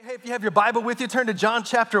Hey, if you have your Bible with you, turn to John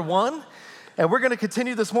chapter 1, and we're going to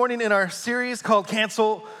continue this morning in our series called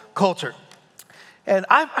Cancel Culture. And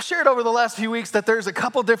I've shared over the last few weeks that there's a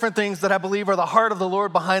couple different things that I believe are the heart of the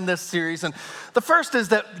Lord behind this series. And the first is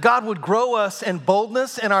that God would grow us in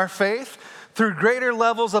boldness in our faith through greater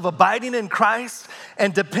levels of abiding in Christ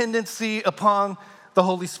and dependency upon the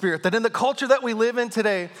Holy Spirit. That in the culture that we live in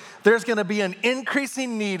today, there's going to be an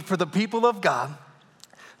increasing need for the people of God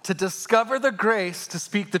to discover the grace to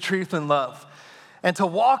speak the truth in love and to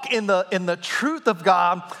walk in the truth of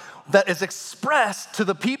God that is expressed to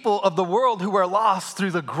the people of the world who are lost through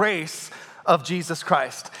the grace of Jesus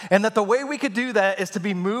Christ. And that the way we could do that is to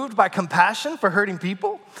be moved by compassion for hurting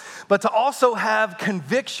people, but to also have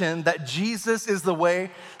conviction that Jesus is the way,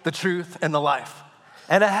 the truth, and the life.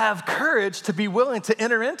 And to have courage to be willing to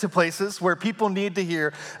enter into places where people need to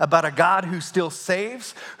hear about a God who still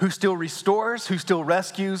saves, who still restores, who still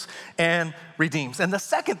rescues and redeems. And the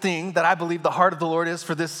second thing that I believe the heart of the Lord is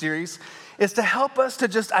for this series is to help us to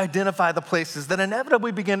just identify the places that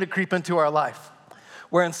inevitably begin to creep into our life,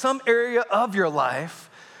 where in some area of your life,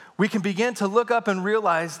 we can begin to look up and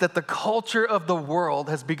realize that the culture of the world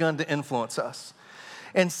has begun to influence us.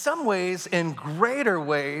 In some ways, in greater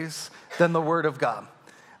ways than the Word of God.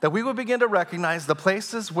 That we would begin to recognize the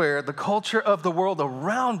places where the culture of the world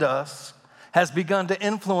around us has begun to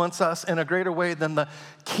influence us in a greater way than the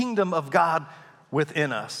kingdom of God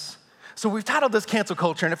within us. So we've titled this Cancel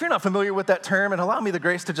Culture, and if you're not familiar with that term, and allow me the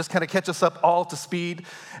grace to just kind of catch us up all to speed,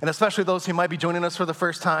 and especially those who might be joining us for the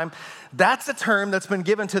first time, that's a term that's been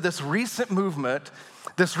given to this recent movement,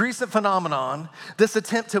 this recent phenomenon, this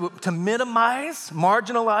attempt to minimize,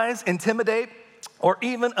 marginalize, intimidate, or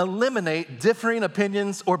even eliminate differing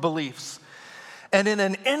opinions or beliefs. And in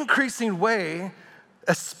an increasing way,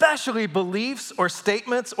 especially beliefs or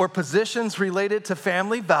statements or positions related to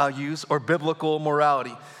family values or biblical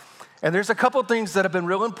morality. And there's a couple things that have been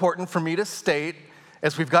real important for me to state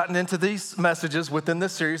as we've gotten into these messages within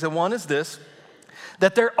this series. And one is this,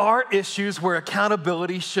 that there are issues where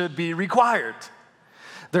accountability should be required.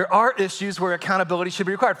 There are issues where accountability should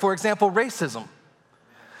be required. For example, racism.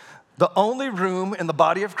 The only room in the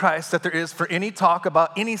body of Christ that there is for any talk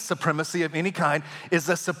about any supremacy of any kind is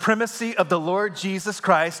the supremacy of the Lord Jesus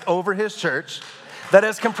Christ over his church that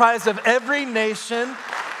is comprised of every nation,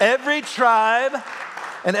 every tribe,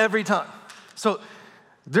 and every tongue. So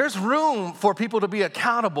there's room for people to be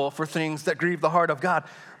accountable for things that grieve the heart of God.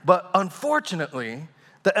 But unfortunately,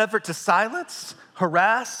 the effort to silence,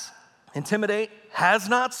 harass, intimidate has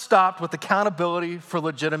not stopped with accountability for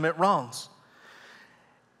legitimate wrongs.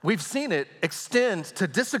 We've seen it extend to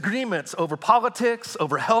disagreements over politics,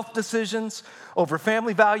 over health decisions, over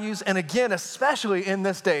family values, and again, especially in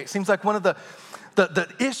this day. It seems like one of the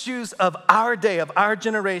issues of our day, of our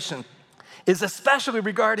generation, is especially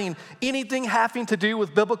regarding anything having to do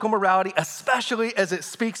with biblical morality, especially as it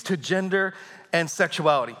speaks to gender and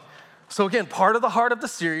sexuality. So again, part of the heart of the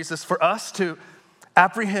series is for us to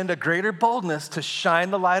apprehend a greater boldness to shine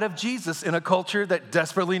the light of Jesus in a culture that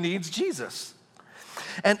desperately needs Jesus.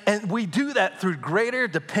 And we do that through greater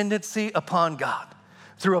dependency upon God,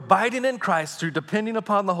 through abiding in Christ, through depending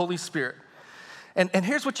upon the Holy Spirit. And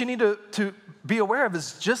here's what you need to be aware of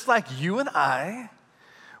is just like you and I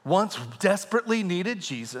once desperately needed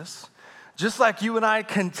Jesus, just like you and I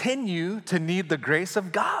continue to need the grace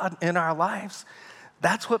of God in our lives,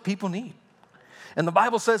 that's what people need. And the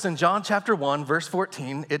Bible says in John chapter 1, verse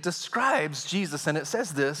 14, it describes Jesus, and it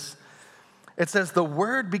says this, it says, "The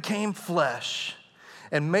Word became flesh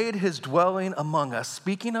and made his dwelling among us,"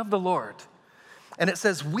 speaking of the Lord. And it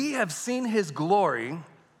says, "We have seen his glory,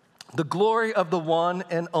 the glory of the one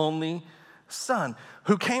and only Son,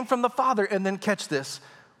 who came from the Father," and then catch this,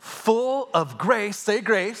 "full of grace," say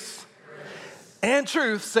grace, "and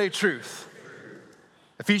truth," say truth.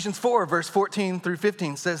 Ephesians 4, verse 14 through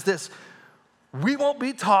 15 says this, "We won't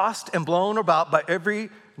be tossed and blown about by every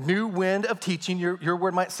new wind of teaching," your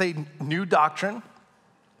word might say new doctrine.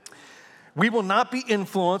 "We will not be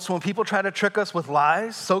influenced when people try to trick us with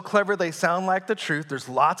lies, so clever they sound like the truth." There's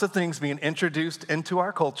lots of things being introduced into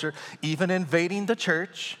our culture, even invading the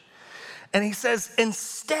church. And he says,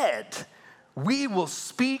 "Instead, we will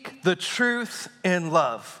speak the truth in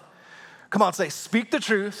love." Come on, say, speak the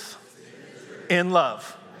truth in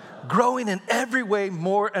love. Growing in every way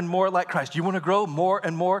more and more like Christ. You want to grow more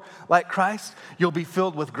and more like Christ? You'll be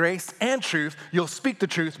filled with grace and truth. You'll speak the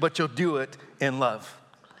truth, but you'll do it in love.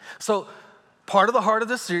 So part of the heart of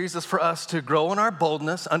this series is for us to grow in our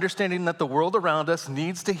boldness, understanding that the world around us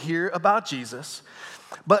needs to hear about Jesus.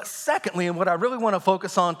 But secondly, and what I really want to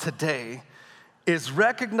focus on today, is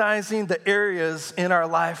recognizing the areas in our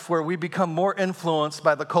life where we become more influenced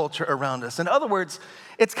by the culture around us. In other words,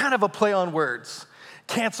 it's kind of a play on words.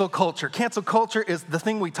 Cancel culture. Cancel culture is the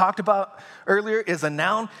thing we talked about earlier, is a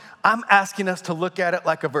noun. I'm asking us to look at it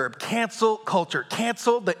like a verb. Cancel culture.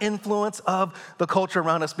 Cancel the influence of the culture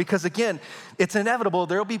around us. Because again, it's inevitable.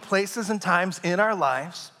 There'll be places and times in our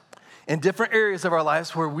lives, in different areas of our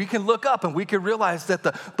lives, where we can look up and we can realize that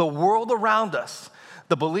the world around us,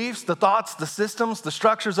 the beliefs, the thoughts, the systems, the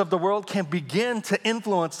structures of the world can begin to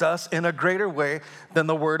influence us in a greater way than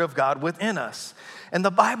the Word of God within us. And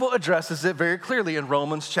the Bible addresses it very clearly in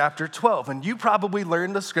Romans chapter 12. And you probably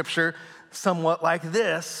learned the scripture somewhat like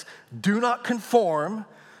this: do not conform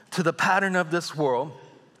to the pattern of this world,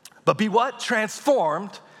 but be what?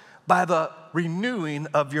 Transformed by the renewing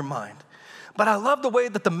of your mind. But I love the way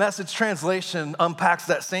that the Message translation unpacks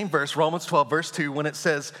that same verse, Romans 12, verse 2, when it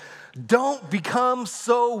says, don't become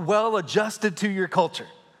so well adjusted to your culture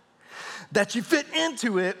that you fit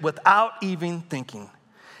into it without even thinking.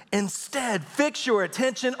 Instead, fix your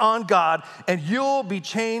attention on God and you'll be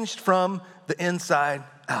changed from the inside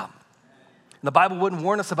out. And the Bible wouldn't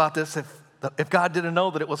warn us about this if God didn't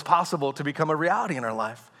know that it was possible to become a reality in our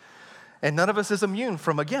life. And none of us is immune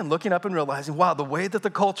from, again, looking up and realizing, wow, the way that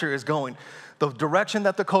the culture is going, the direction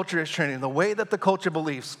that the culture is trending, the way that the culture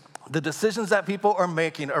believes, the decisions that people are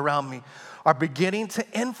making around me are beginning to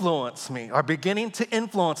influence me, are beginning to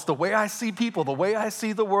influence the way I see people, the way I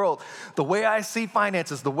see the world, the way I see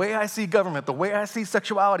finances, the way I see government, the way I see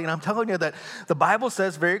sexuality. And I'm telling you that the Bible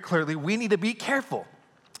says very clearly we need to be careful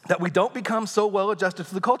that we don't become so well adjusted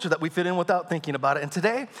to the culture that we fit in without thinking about it. And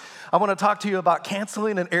today, I want to talk to you about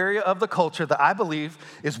canceling an area of the culture that I believe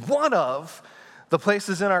is one of the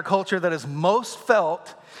places in our culture that is most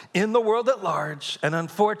felt in the world at large, and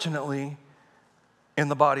unfortunately, in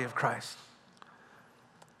the body of Christ.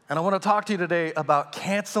 And I want to talk to you today about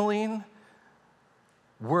canceling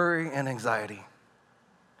worry and anxiety.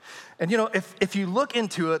 And you know, if you look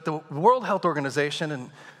into it, the World Health Organization, and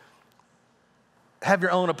have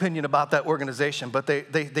your own opinion about that organization, but they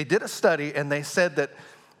did a study and they said that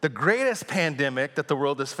the greatest pandemic that the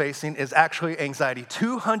world is facing is actually anxiety.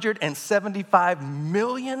 275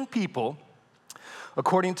 million people,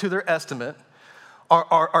 according to their estimate,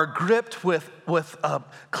 are gripped with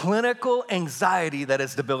clinical anxiety that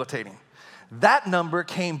is debilitating. That number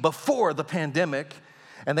came before the pandemic,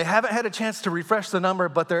 and they haven't had a chance to refresh the number,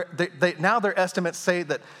 but now their estimates say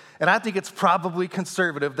that, and I think it's probably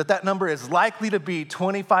conservative, that number is likely to be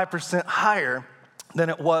 25% higher than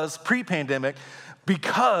it was pre-pandemic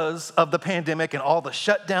because of the pandemic and all the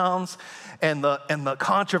shutdowns and the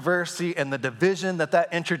controversy and the division that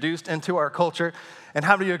introduced into our culture. And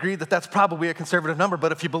how do you agree that that's probably a conservative number?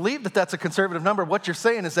 But if you believe that that's a conservative number, what you're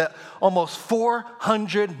saying is that almost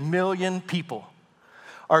 400 million people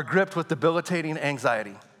are gripped with debilitating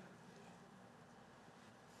anxiety.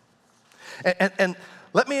 And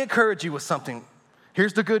let me encourage you with something.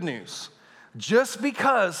 Here's the good news. Just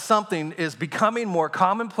because something is becoming more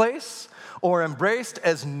commonplace or embraced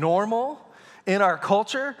as normal in our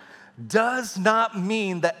culture does not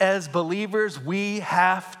mean that as believers we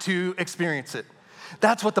have to experience it.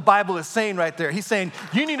 That's what the Bible is saying right there. He's saying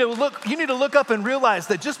you need to look up and realize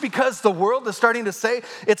that just because the world is starting to say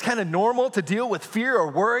it's kind of normal to deal with fear or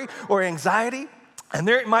worry or anxiety, and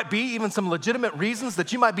there might be even some legitimate reasons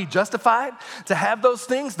that you might be justified to have those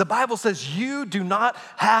things, the Bible says you do not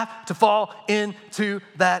have to fall into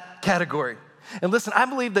that category. And listen, I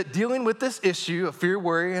believe that dealing with this issue of fear,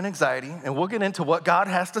 worry, and anxiety, and we'll get into what God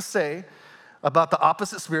has to say about the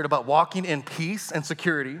opposite spirit, about walking in peace and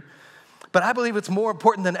security, but I believe it's more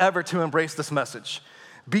important than ever to embrace this message.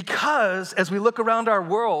 Because as we look around our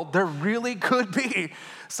world, there really could be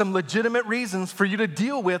some legitimate reasons for you to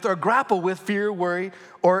deal with or grapple with fear, worry,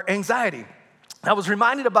 or anxiety. I was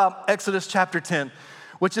reminded about Exodus chapter 10,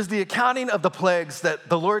 which is the accounting of the plagues that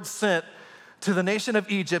the Lord sent to the nation of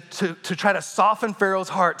Egypt to try to soften Pharaoh's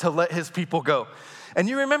heart to let his people go. And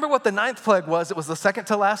you remember what the ninth plague was? It was the second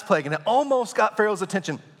to last plague, and it almost got Pharaoh's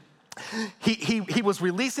attention. He was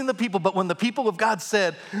releasing the people, but when the people of God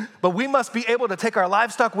said, but we must be able to take our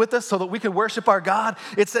livestock with us so that we can worship our God,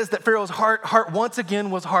 it says that Pharaoh's heart once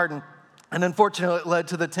again was hardened. And unfortunately, it led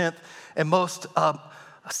to the 10th and most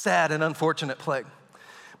sad and unfortunate plague.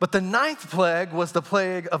 But the ninth plague was the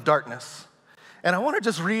plague of darkness. And I want to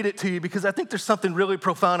just read it to you because I think there's something really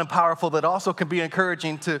profound and powerful that also can be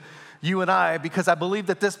encouraging to you and I, because I believe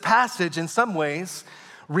that this passage in some ways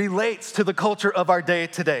relates to the culture of our day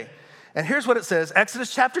today. And here's what it says,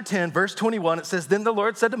 Exodus chapter 10, verse 21, it says, "Then the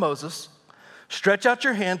Lord said to Moses, stretch out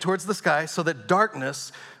your hand towards the sky so that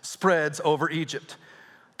darkness spreads over Egypt.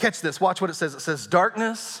 catch this, watch what it says. It says,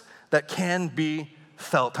 darkness that can be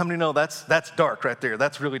felt. How many know that's dark right there?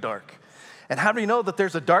 That's really dark. And how many know that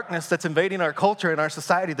there's a darkness that's invading our culture and our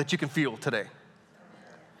society that you can feel today?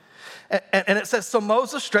 And it says, so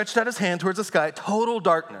Moses stretched out his hand towards the sky, total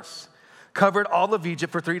darkness covered all of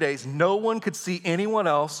Egypt for 3 days. No one could see anyone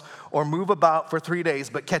else or move about for 3 days.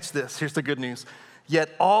 But catch this, here's the good news. Yet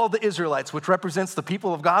all the Israelites, which represents the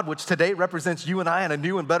people of God, which today represents you and I in a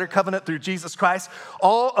new and better covenant through Jesus Christ,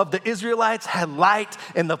 all of the Israelites had light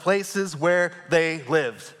in the places where they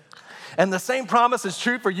lived. And the same promise is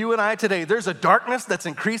true for you and I today. There's a darkness that's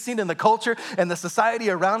increasing in the culture and the society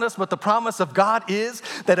around us, but the promise of God is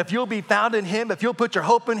that if you'll be found in Him, if you'll put your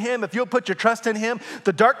hope in Him, if you'll put your trust in Him,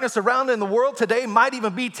 the darkness around in the world today might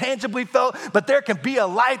even be tangibly felt, but there can be a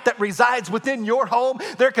light that resides within your home.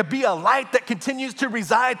 There could be a light that continues to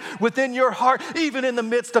reside within your heart, even in the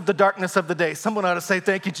midst of the darkness of the day. Someone ought to say,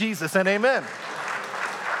 thank you, Jesus, and amen.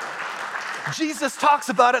 Jesus talks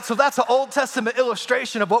about it, so that's an Old Testament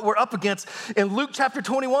illustration of what we're up against. In Luke chapter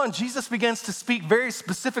 21, Jesus begins to speak very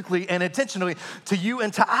specifically and intentionally to you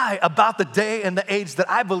and to I about the day and the age that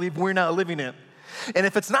I believe we're now living in. And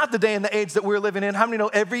if it's not the day and the age that we're living in, how many know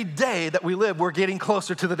every day that we live, we're getting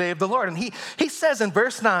closer to the day of the Lord? And he says in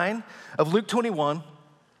verse 9 of Luke 21,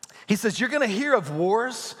 he says, you're going to hear of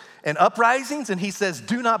wars and uprisings, and he says,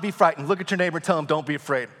 do not be frightened. Look at your neighbor and tell him, don't be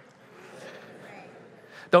afraid.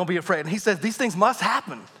 Don't be afraid. And he says, these things must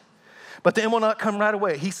happen, but the end will not come right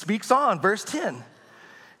away. He speaks on, verse 10.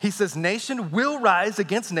 He says, nation will rise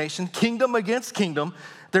against nation, kingdom against kingdom.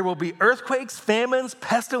 There will be earthquakes, famines,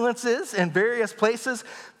 pestilences in various places,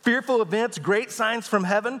 fearful events, great signs from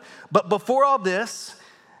heaven. But before all this,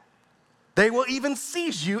 they will even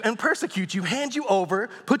seize you and persecute you, hand you over,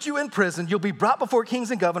 put you in prison. You'll be brought before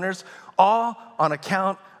kings and governors, all on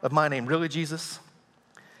account of my name. Really, Jesus?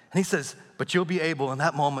 And he says, but you'll be able in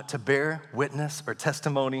that moment to bear witness or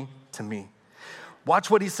testimony to me. Watch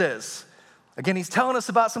what he says. Again, he's telling us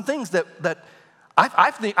about some things that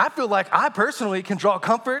I feel like I personally can draw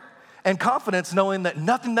comfort and confidence knowing that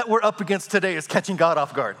nothing that we're up against today is catching God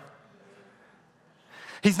off guard.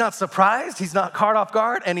 He's not surprised, he's not caught off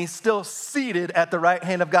guard, and he's still seated at the right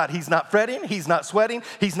hand of God. He's not fretting, he's not sweating,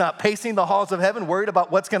 he's not pacing the halls of heaven, worried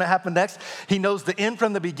about what's gonna happen next. He knows the end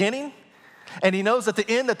from the beginning. And he knows at the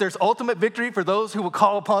end that there's ultimate victory for those who will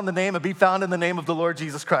call upon the name and be found in the name of the Lord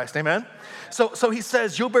Jesus Christ. Amen? So he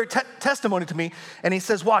says, you'll bear testimony to me. And he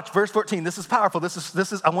says, watch, verse 14. This is powerful. This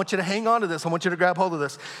is. I want you to hang on to this. I want you to grab hold of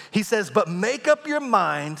this. He says, but make up your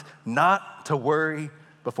mind not to worry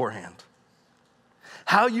beforehand.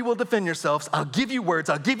 How you will defend yourselves, I'll give you words,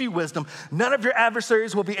 I'll give you wisdom. None of your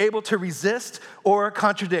adversaries will be able to resist or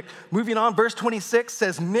contradict. Moving on, verse 26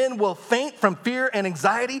 says, men will faint from fear and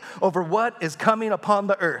anxiety over what is coming upon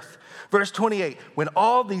the earth. Verse 28, when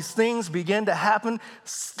all these things begin to happen,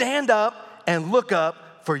 stand up and look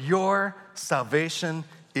up, for your salvation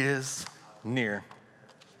is near.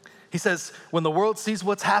 He says, when the world sees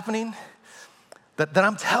what's happening, that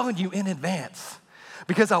I'm telling you in advance,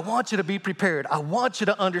 because I want you to be prepared. I want you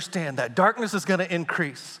to understand that darkness is gonna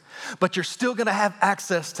increase, but you're still gonna have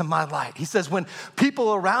access to my light. He says, when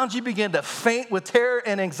people around you begin to faint with terror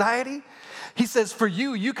and anxiety, he says, for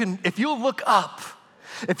you can, if you'll look up,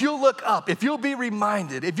 if you'll be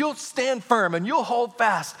reminded, if you'll stand firm and you'll hold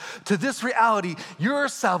fast to this reality, your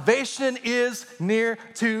salvation is near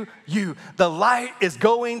to you. The light is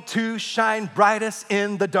going to shine brightest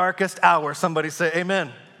in the darkest hour. Somebody say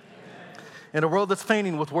amen. In a world that's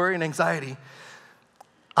fainting with worry and anxiety,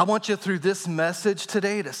 I want you through this message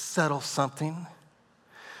today to settle something.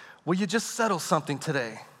 Will you just settle something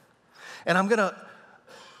today? And I'm gonna,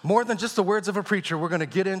 more than just the words of a preacher, we're gonna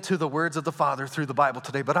get into the words of the Father through the Bible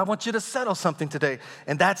today, but I want you to settle something today,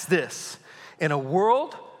 and that's this. In a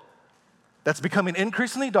world that's becoming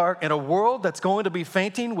increasingly dark, in a world that's going to be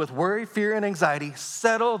fainting with worry, fear, and anxiety,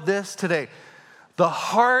 settle this today. The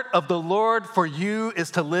heart of the Lord for you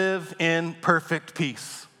is to live in perfect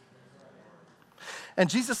peace. And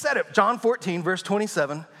Jesus said it, John 14, verse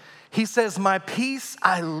 27, he says, my peace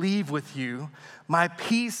I leave with you, my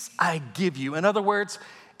peace I give you. In other words,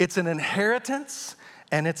 it's an inheritance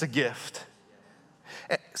and it's a gift.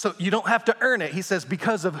 So you don't have to earn it. He says,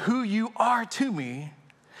 because of who you are to me,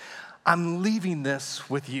 I'm leaving this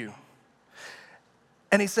with you.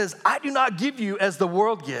 And he says, I do not give you as the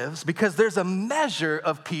world gives, because there's a measure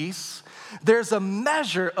of peace, there's a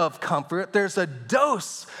measure of comfort, there's a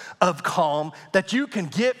dose of calm that you can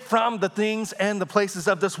get from the things and the places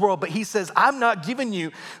of this world. But he says, I'm not giving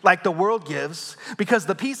you like the world gives, because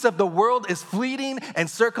the peace of the world is fleeting and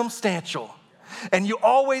circumstantial. And you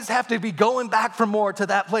always have to be going back for more to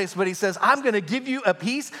that place. But he says, I'm going to give you a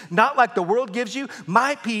peace, not like the world gives you.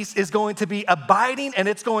 My peace is going to be abiding, and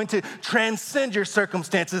it's going to transcend your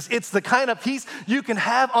circumstances. It's the kind of peace you can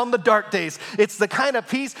have on the dark days. It's the kind of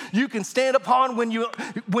peace you can stand upon when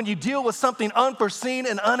you deal with something unforeseen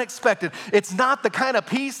and unexpected. It's not the kind of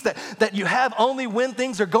peace that you have only when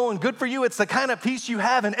things are going good for you. It's the kind of peace you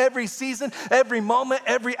have in every season, every moment,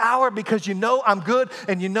 every hour, because you know I'm good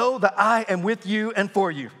and you know that I am with you and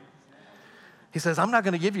for you. He says, I'm not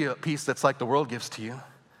going to give you a peace that's like the world gives to you,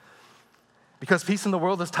 because peace in the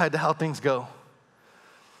world is tied to how things go.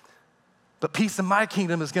 But peace in my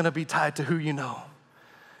kingdom is going to be tied to who you know.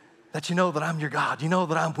 That you know that I'm your God. You know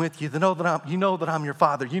that I'm with you. You know that I'm your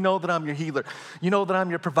Father. You know that I'm your healer. You know that I'm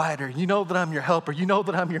your provider. You know that I'm your helper. You know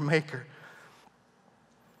that I'm your maker.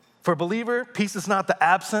 For a believer, peace is not the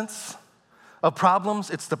absence of problems.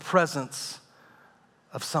 It's the presence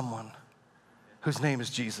of someone whose name is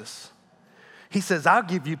Jesus. He says, I'll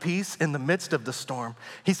give you peace in the midst of the storm.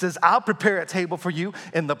 He says, I'll prepare a table for you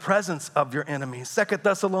in the presence of your enemies. 2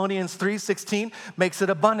 Thessalonians 3:16 makes it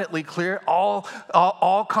abundantly clear,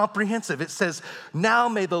 all comprehensive. It says, now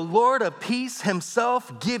may the Lord of peace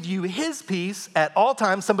himself give you his peace at all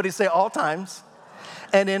times. Somebody say all times.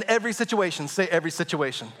 And in every situation. Say every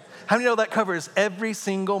situation. How many know that covers every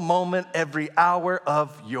single moment, every hour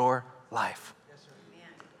of your life?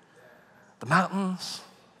 The mountains,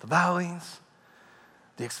 the valleys,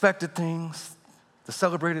 the expected things, the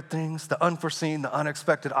celebrated things, the unforeseen, the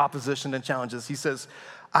unexpected opposition and challenges. He says,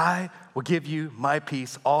 I will give you my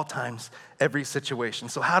peace all times, every situation.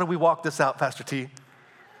 So how do we walk this out, Pastor T?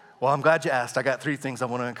 Well, I'm glad you asked. I got 3 things I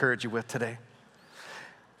want to encourage you with today.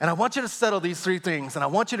 And I want you to settle these 3 things, and I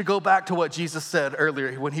want you to go back to what Jesus said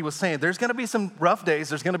earlier when he was saying there's going to be some rough days,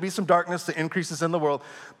 there's going to be some darkness, the increases in the world,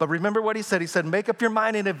 but remember what he said. He said, make up your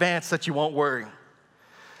mind in advance that you won't worry.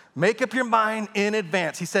 Make up your mind in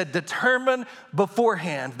advance. He said, determine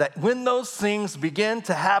beforehand that when those things begin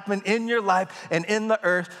to happen in your life and in the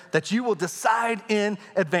earth, that you will decide in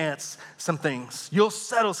advance some things. You'll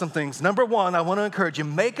settle some things. Number 1, I want to encourage you,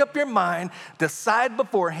 make up your mind, decide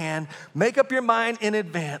beforehand, make up your mind in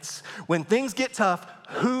advance. When things get tough,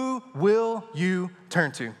 who will you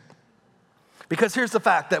turn to? Because here's the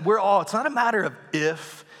fact that it's not a matter of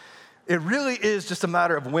if, it really is just a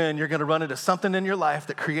matter of when you're going to run into something in your life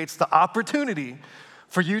that creates the opportunity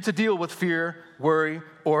for you to deal with fear, worry,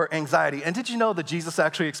 or anxiety. And did you know that Jesus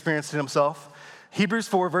actually experienced it himself? Hebrews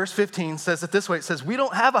 4 verse 15 says it this way. It says, we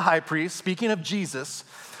don't have a high priest, speaking of Jesus,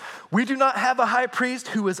 we do not have a high priest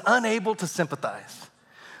who is unable to sympathize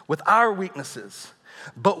with our weaknesses,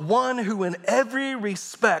 but one who in every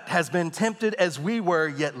respect has been tempted as we were,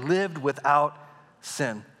 yet lived without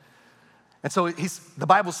sin. And so the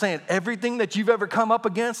Bible's saying everything that you've ever come up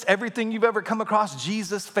against, everything you've ever come across,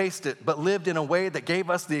 Jesus faced it, but lived in a way that gave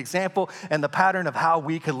us the example and the pattern of how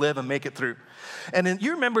we could live and make it through. And then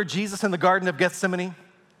you remember Jesus in the Garden of Gethsemane?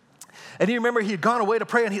 And you remember he had gone away to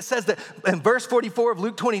pray, and he says that in verse 44 of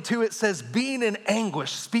Luke 22, it says, being in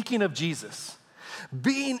anguish, speaking of Jesus,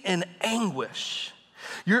 being in anguish.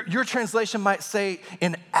 Your translation might say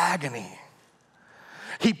in agony.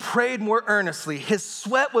 He prayed more earnestly. His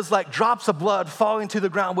sweat was like drops of blood falling to the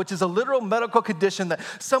ground, which is a literal medical condition that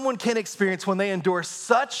someone can experience when they endure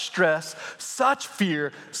such stress, such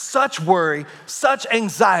fear, such worry, such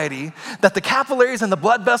anxiety, that the capillaries and the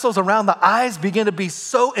blood vessels around the eyes begin to be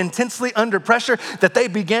so intensely under pressure that they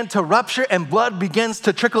begin to rupture and blood begins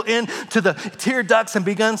to trickle in to the tear ducts and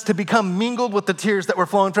begins to become mingled with the tears that were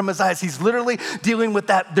flowing from his eyes. He's literally dealing with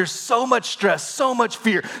that. There's so much stress, so much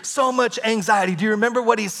fear, so much anxiety. Do you remember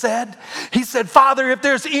what he said? He said, Father, if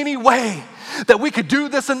there's any way that we could do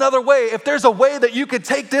this another way, if there's a way that you could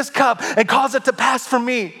take this cup and cause it to pass from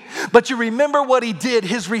me. But you remember what he did,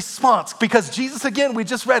 his response, because Jesus, again, we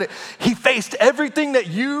just read it, he faced everything that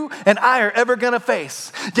you and I are ever going to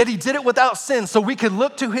face, yet he did it without sin so we could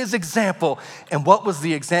look to his example. And what was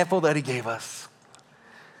the example that he gave us?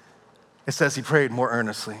 It says he prayed more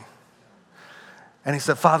earnestly. And he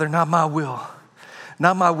said, Father, not my will,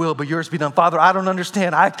 but yours be done. Father, I don't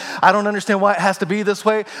understand. I don't understand why it has to be this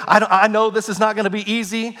way. I know this is not going to be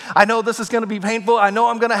easy. I know this is going to be painful. I know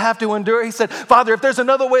I'm going to have to endure. He said, Father, if there's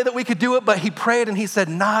another way that we could do it, but he prayed and he said,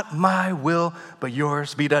 not my will, but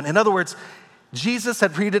yours be done. In other words, Jesus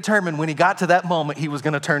had predetermined when he got to that moment, he was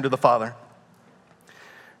going to turn to the Father.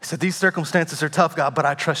 He said, these circumstances are tough, God, but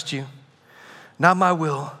I trust you. Not my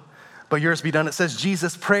will, but yours be done. It says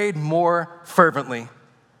Jesus prayed more fervently.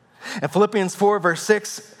 And Philippians 4 verse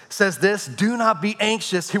 6 says this, do not be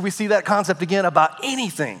anxious, here we see that concept again, about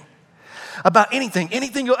anything. about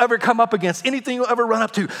anything you'll ever come up against, anything you'll ever run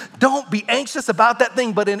up to. Don't be anxious about that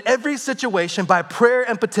thing, but in every situation, by prayer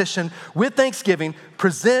and petition, with thanksgiving,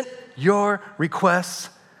 present your requests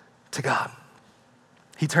to God.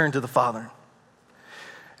 He turned to the Father.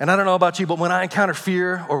 And I don't know about you, but when I encounter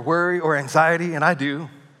fear or worry or anxiety, and I do,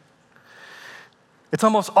 it's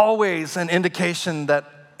almost always an indication that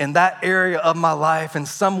in that area of my life, in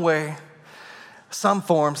some way, some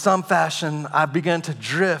form, some fashion, I began to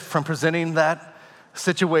drift from presenting that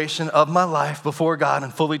situation of my life before God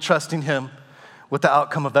and fully trusting Him with the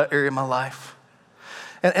outcome of that area of my life.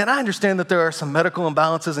 And I understand that there are some medical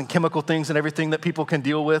imbalances and chemical things and everything that people can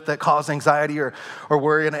deal with that cause anxiety or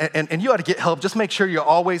worry. And you ought to get help. Just make sure you're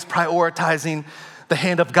always prioritizing the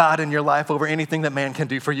hand of God in your life over anything that man can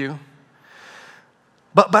do for you.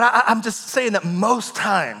 But I'm just saying that most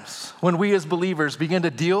times when we as believers begin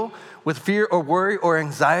to deal with fear or worry or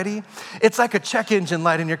anxiety, it's like a check engine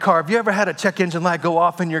light in your car. Have you ever had a check engine light go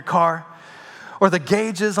off in your car? Or the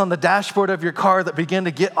gauges on the dashboard of your car that begin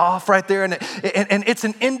to get off right there. And it's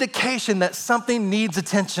an indication that something needs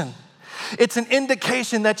attention. It's an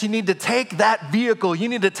indication that you need to take that vehicle, you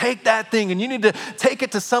need to take that thing, and you need to take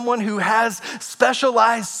it to someone who has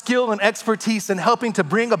specialized skill and expertise in helping to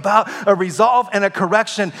bring about a resolve and a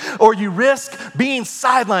correction. Or you risk being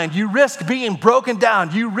sidelined, you risk being broken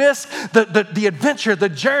down, you risk the adventure, the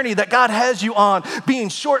journey that God has you on, being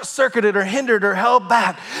short-circuited or hindered or held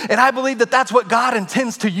back. And I believe that that's what God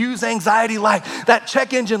intends to use anxiety like, that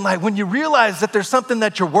check engine light. When you realize that there's something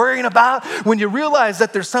that you're worrying about, when you realize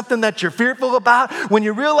that there's something that you're fearful about, when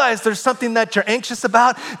you realize there's something that you're anxious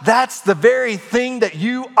about, that's the very thing that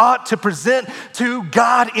you ought to present to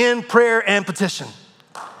God in prayer and petition.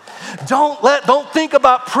 Don't think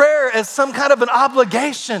about prayer as some kind of an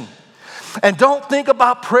obligation. And don't think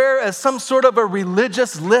about prayer as some sort of a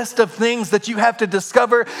religious list of things that you have to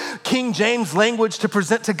discover King James language to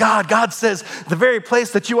present to God. God says the very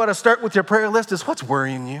place that you ought to start with your prayer list is what's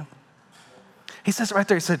worrying you. He says it right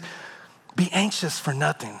there. He said, be anxious for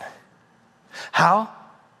nothing. How?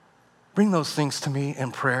 Bring those things to me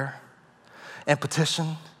in prayer and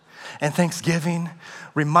petition and thanksgiving,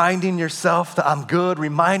 reminding yourself that I'm good,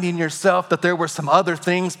 reminding yourself that there were some other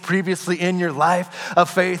things previously in your life of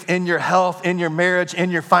faith, in your health, in your marriage, in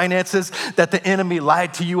your finances, that the enemy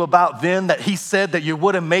lied to you about then, that he said that you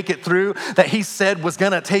wouldn't make it through, that he said was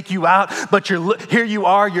gonna take you out, but here you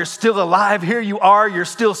are, you're still alive, here you are, you're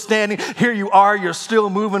still standing, here you are, you're still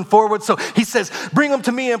moving forward. So he says, bring them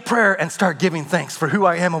to me in prayer and start giving thanks for who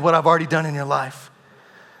I am and what I've already done in your life.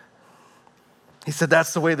 He said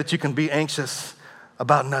that's the way that you can be anxious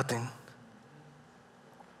about nothing.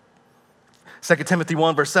 2 Timothy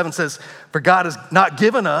 1 verse 7 says, for God has not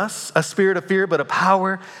given us a spirit of fear, but of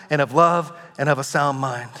power and of love and of a sound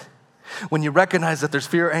mind. When you recognize that there's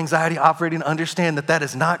fear or anxiety operating, understand that that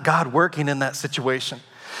is not God working in that situation.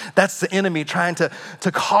 That's the enemy trying to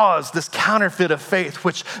cause this counterfeit of faith,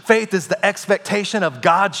 which faith is the expectation of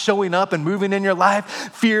God showing up and moving in your life.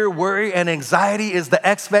 Fear, worry, and anxiety is the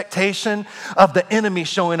expectation of the enemy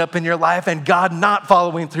showing up in your life and God not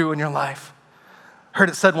following through in your life. Heard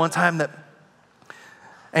it said one time that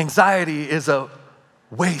anxiety is a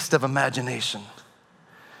waste of imagination.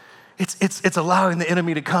 It's allowing the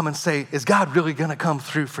enemy to come and say, is God really gonna come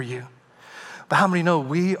through for you? But how many know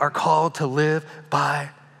we are called to live by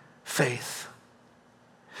faith?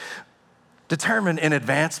 Determine in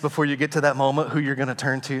advance before you get to that moment who you're gonna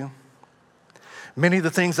turn to. Many of the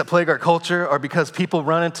things that plague our culture are because people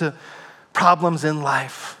run into problems in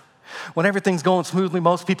life. When everything's going smoothly,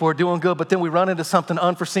 most people are doing good, but then we run into something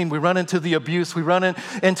unforeseen. We run into the abuse. We run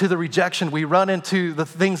into the rejection. We run into the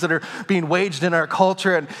things that are being waged in our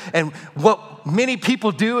culture. And what many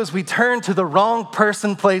people do is we turn to the wrong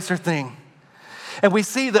person, place, or thing. And we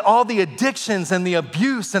see that all the addictions and the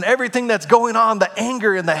abuse and everything that's going on, the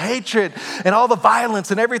anger and the hatred and all the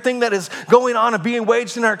violence and everything that is going on and being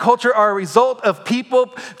waged in our culture are a result of people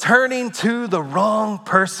turning to the wrong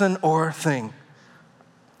person or thing.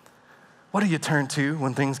 What do you turn to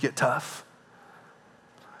when things get tough?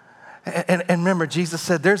 And remember, Jesus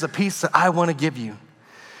said, there's a peace that I want to give you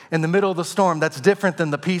in the middle of the storm that's different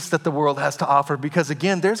than the peace that the world has to offer. Because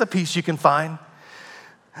again, there's a peace you can find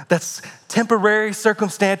that's temporary,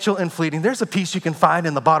 circumstantial, and fleeting. There's a peace you can find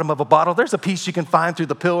in the bottom of a bottle. There's a peace you can find through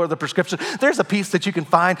the pill or the prescription. There's a peace that you can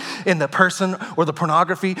find in the person or the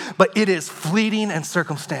pornography, but it is fleeting and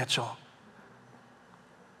circumstantial.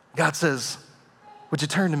 God says, would you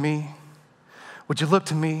turn to me? Would you look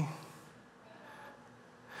to me?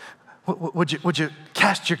 Would you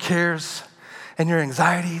cast your cares and your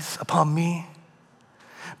anxieties upon me?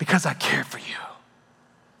 Because I care for you.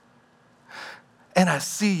 And I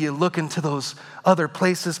see you look into those other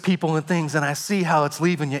places, people, and things, and I see how it's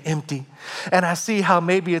leaving you empty. And I see how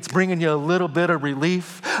maybe it's bringing you a little bit of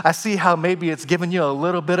relief. I see how maybe it's giving you a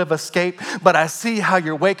little bit of escape, but I see how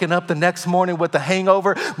you're waking up the next morning with a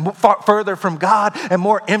hangover, further from God and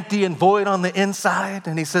more empty and void on the inside.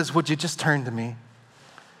 And he says, would you just turn to me?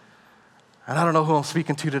 And I don't know who I'm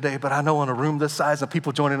speaking to today, but I know in a room this size and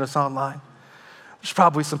people joining us online, there's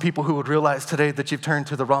probably some people who would realize today that you've turned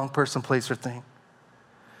to the wrong person, place, or thing.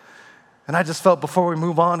 And I just felt before we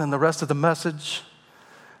move on in the rest of the message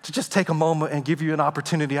to just take a moment and give you an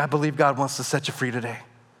opportunity. I believe God wants to set you free today.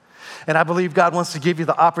 And I believe God wants to give you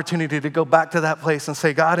the opportunity to go back to that place and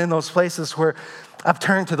say, God, in those places where I've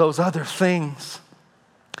turned to those other things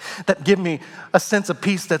that give me a sense of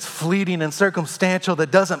peace that's fleeting and circumstantial, that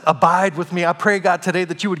doesn't abide with me. I pray, God, today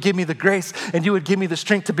that you would give me the grace and you would give me the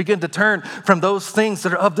strength to begin to turn from those things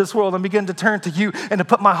that are of this world and begin to turn to you and to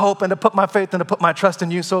put my hope and to put my faith and to put my trust in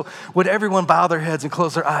you. So would everyone bow their heads and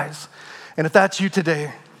close their eyes? And if that's you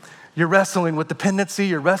today, you're wrestling with dependency,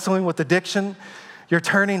 you're wrestling with addiction, you're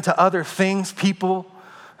turning to other things, people,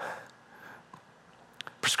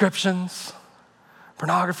 prescriptions,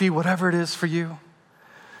 pornography, whatever it is for you,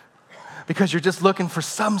 because you're just looking for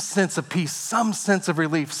some sense of peace, some sense of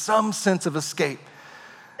relief, some sense of escape.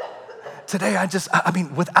 Today, I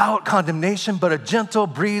mean, without condemnation, but a gentle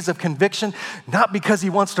breeze of conviction, not because he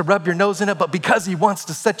wants to rub your nose in it, but because he wants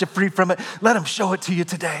to set you free from it. Let him show it to you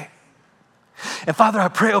today. And Father, I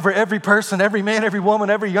pray over every person, every man, every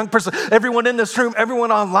woman, every young person, everyone in this room,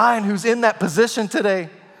 everyone online who's in that position today.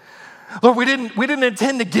 Lord, we didn't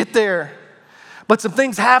intend to get there, but some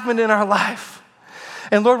things happened in our life.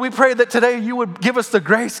 And Lord, we pray that today you would give us the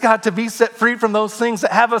grace, God, to be set free from those things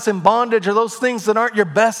that have us in bondage or those things that aren't your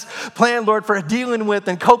best plan, Lord, for dealing with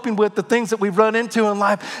and coping with the things that we've run into in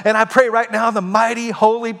life. And I pray right now in the mighty,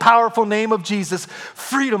 holy, powerful name of Jesus,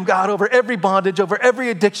 freedom, God, over every bondage, over every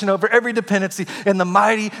addiction, over every dependency, in the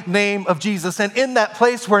mighty name of Jesus. And in that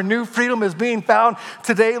place where new freedom is being found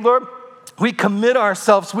today, Lord, we commit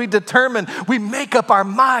ourselves, we determine, we make up our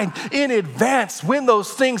mind in advance when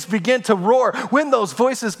those things begin to roar, when those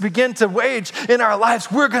voices begin to wage in our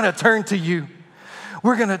lives, we're going to turn to you.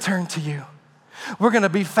 We're going to turn to you. We're going to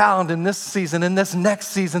be found in this season, in this next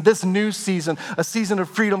season, this new season, a season of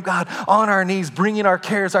freedom, God, on our knees, bringing our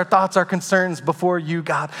cares, our thoughts, our concerns before you,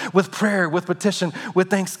 God, with prayer, with petition, with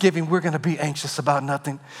thanksgiving. We're going to be anxious about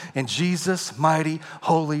nothing. In Jesus' mighty,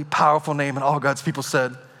 holy, powerful name, and all God's people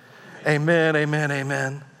said, amen, amen,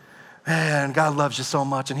 amen. Man, God loves you so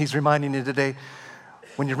much, and he's reminding you today,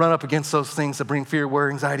 when you run up against those things that bring fear,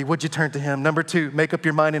 worry, anxiety, would you turn to him? Number 2, make up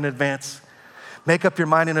your mind in advance. Make up your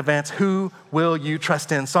mind in advance. Who will you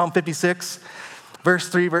trust in? Psalm 56, verse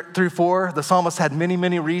 3 through 4, the psalmist had many,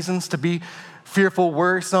 many reasons to be fearful,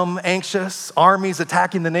 worrisome, anxious, armies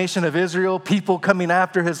attacking the nation of Israel, people coming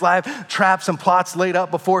after his life, traps and plots laid out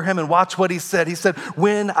before him. And watch what he said. He said,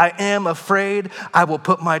 when I am afraid, I will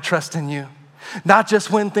put my trust in you. Not just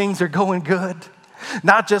when things are going good,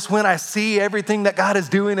 not just when I see everything that God is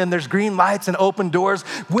doing and there's green lights and open doors.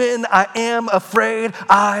 When I am afraid,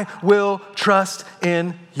 I will trust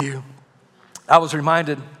in you. I was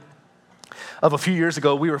reminded of a few years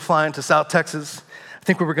ago, we were flying to South Texas. I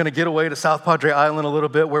think we were going to get away to South Padre Island a little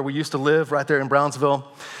bit, where we used to live, right there in Brownsville.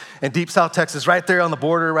 In deep South Texas, right there on the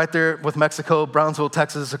border, right there with Mexico, Brownsville,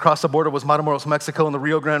 Texas. Across the border was Matamoros, Mexico, and the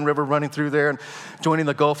Rio Grande River running through there and joining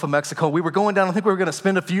the Gulf of Mexico. We were going down, I think we were going to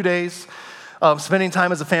spend a few days spending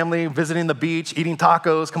time as a family, visiting the beach, eating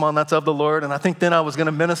tacos. Come on, that's of the Lord. And I think then I was going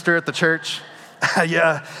to minister at the church.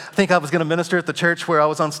 Yeah, I think I was going to minister at the church where I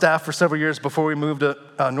was on staff for several years before we moved to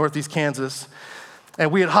Northeast Kansas. And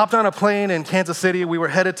we had hopped on a plane in Kansas City. We were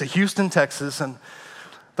headed to Houston, Texas, and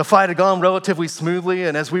the flight had gone relatively smoothly.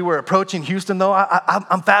 And as we were approaching Houston, though,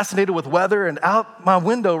 I'm fascinated with weather. And out my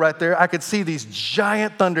window right there, I could see these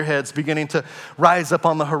giant thunderheads beginning to rise up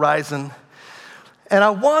on the horizon. And I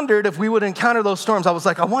wondered if we would encounter those storms. I was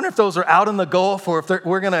like, I wonder if those are out in the Gulf or if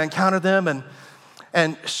we're going to encounter them.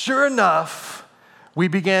 And sure enough, we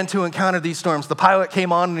began to encounter these storms. The pilot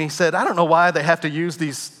came on and he said, I don't know why they have to use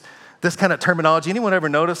this kind of terminology. Anyone ever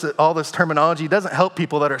notice that all this terminology doesn't help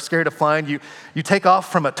people that are scared of flying? You take off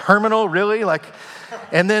from a terminal, really?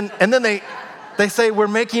 And then they say we're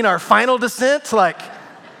making our final descent. Like,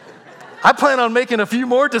 I plan on making a few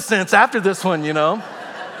more descents after this one, you know.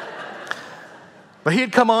 But he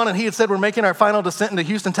had come on and he had said, we're making our final descent into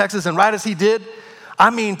Houston, Texas. And right as he did,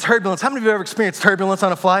 I mean turbulence. How many of you have ever experienced turbulence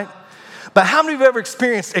on a flight? But how many of you have ever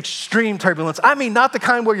experienced extreme turbulence? I mean, not the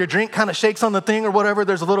kind where your drink kind of shakes on the thing or whatever.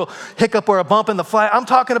 There's a little hiccup or a bump in the flight. I'm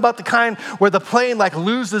talking about the kind where the plane like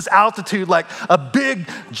loses altitude, like a big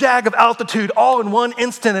jag of altitude all in one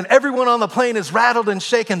instant, and everyone on the plane is rattled and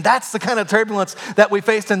shaken. That's the kind of turbulence that we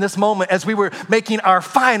faced in this moment as we were making our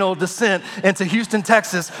final descent into Houston,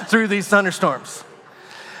 Texas through these thunderstorms.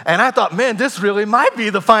 And I thought, man, this really might be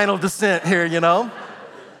the final descent here, you know?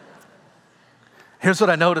 Here's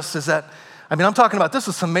what I noticed is that, I'm talking about this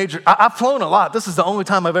was some major, I've flown a lot. This is the only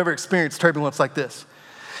time I've ever experienced turbulence like this.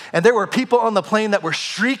 And there were people on the plane that were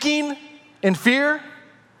shrieking in fear.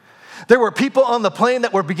 There were people on the plane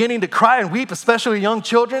that were beginning to cry and weep, especially young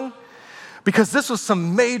children, because this was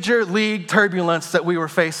some major league turbulence that we were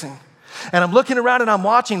facing. And I'm looking around and I'm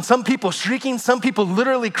watching some people shrieking, some people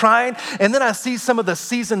literally crying, and then I see some of the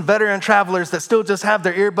seasoned veteran travelers that still just have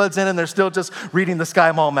their earbuds in and they're still just reading the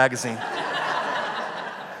Sky Mall magazine.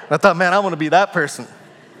 I thought, man, I want to be that person.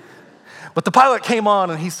 But the pilot came on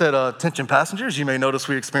and he said, attention passengers, you may notice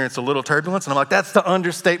we experienced a little turbulence. And I'm like, that's the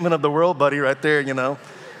understatement of the world, buddy, right there, you know.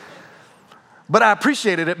 But I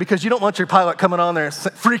appreciated it because you don't want your pilot coming on there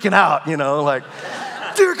freaking out, you know, like,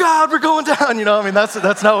 dear God, we're going down, you know.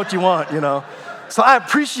 That's not what you want, you know. So I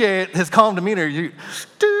appreciate his calm demeanor.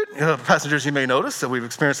 Passengers, you may notice that we've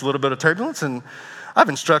experienced a little bit of turbulence, and I've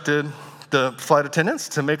instructed the flight attendants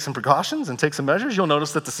to make some precautions and take some measures. You'll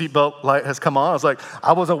notice that the seatbelt light has come on. I was like,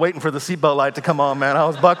 I wasn't waiting for the seatbelt light to come on, man. I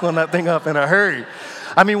was buckling that thing up in a hurry.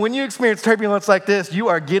 When you experience turbulence like this, you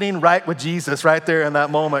are getting right with Jesus right there in that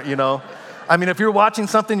moment, you know. If you're watching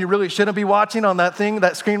something you really shouldn't be watching on that thing,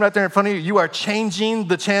 that screen right there in front of you, you are changing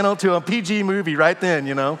the channel to a PG movie right then,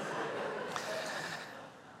 you know.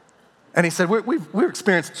 And he said, we've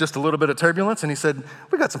experienced just a little bit of turbulence. And he said,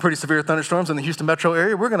 we got some pretty severe thunderstorms in the Houston metro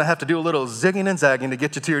area. We're going to have to do a little zigging and zagging to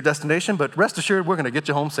get you to your destination, but rest assured, we're going to get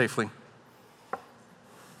you home safely. And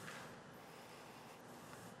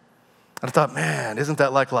I thought, man, isn't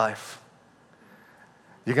that like life?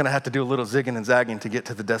 You're going to have to do a little zigging and zagging to get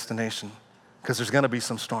to the destination because there's going to be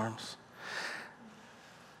some storms.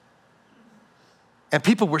 And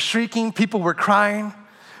people were shrieking, people were crying,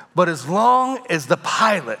 but as long as the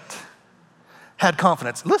pilot had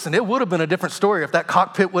confidence. Listen, it would have been a different story if that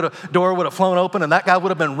cockpit door would have flown open and that guy would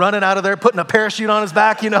have been running out of there, putting a parachute on his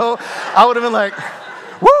back, you know. I would have been like,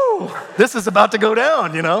 woo, this is about to go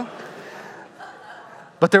down, you know.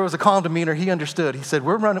 But there was a calm demeanor. He understood. He said,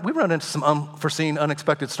 we run into some unforeseen,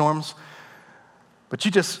 unexpected storms, but you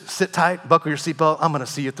just sit tight, buckle your seatbelt. I'm going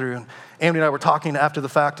to see you through. And Amy and I were talking after the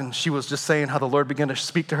fact, and she was just saying how the Lord began to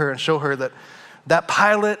speak to her and show her that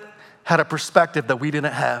pilot had a perspective that we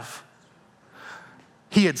didn't have.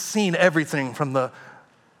 He had seen everything from the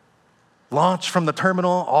launch from the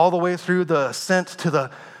terminal all the way through the ascent to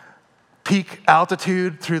the peak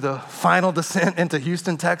altitude, through the final descent into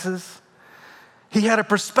Houston, Texas. He had a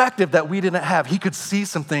perspective that we didn't have. He could see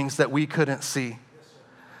some things that we couldn't see.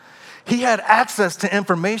 He had access to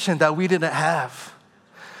information that we didn't have.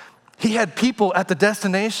 He had people at the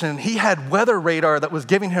destination. He had weather radar that was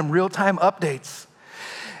giving him real-time updates.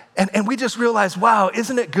 And we just realized, wow,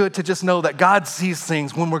 isn't it good to just know that God sees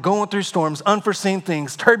things when we're going through storms, unforeseen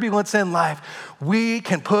things, turbulence in life. We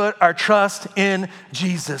can put our trust in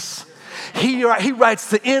Jesus. He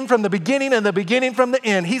writes the end from the beginning and the beginning from the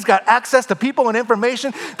end. He's got access to people and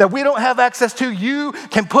information that we don't have access to. You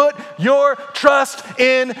can put your trust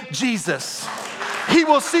in Jesus. He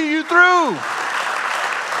will see you through.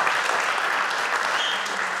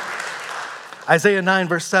 Isaiah 9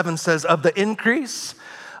 verse 7 says, of the increase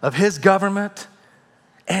of his government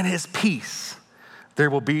and his peace, there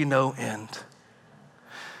will be no end.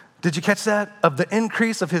 Did you catch that? Of the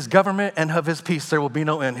increase of his government and of his peace, there will be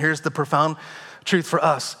no end. Here's the profound truth for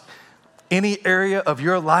us. Any area of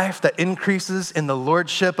your life that increases in the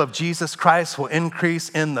lordship of Jesus Christ will increase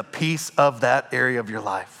in the peace of that area of your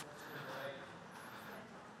life.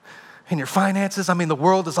 In your finances, the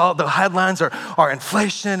world is the headlines are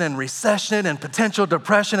inflation and recession and potential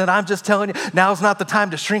depression. And I'm just telling you, now's not the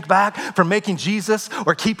time to shrink back from making Jesus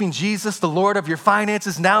or keeping Jesus the Lord of your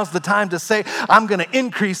finances. Now's the time to say, I'm going to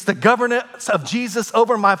increase the governance of Jesus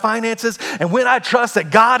over my finances. And when I trust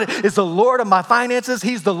that God is the Lord of my finances,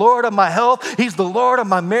 he's the Lord of my health, he's the Lord of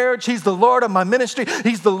my marriage, he's the Lord of my ministry,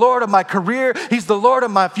 he's the Lord of my career, he's the Lord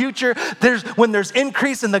of my future. When there's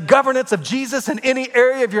increase in the governance of Jesus in any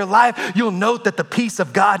area of your life, you'll note that the peace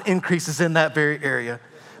of God increases in that very area.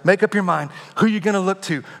 Make up your mind. Who you're going to look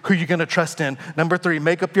to, who you're going to trust in. Number 3,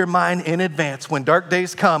 make up your mind in advance. When dark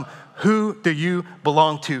days come, Who do you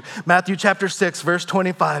belong to? Matthew chapter 6, verse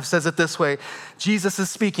 25 says it this way. Jesus is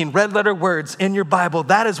speaking, red letter words in your Bible.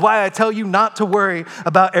 That is why I tell you not to worry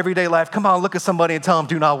about everyday life. Come on, look at somebody and tell them,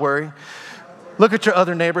 do not worry. Look at your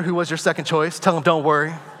other neighbor who was your second choice. Tell them, don't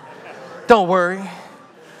worry. Don't worry.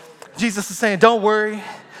 Jesus is saying, don't worry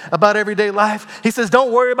about everyday life. He says,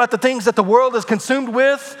 don't worry about the things that the world is consumed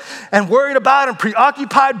with and worried about and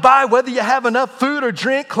preoccupied by, whether you have enough food or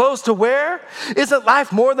drink, clothes to wear. Isn't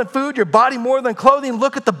life more than food, your body more than clothing?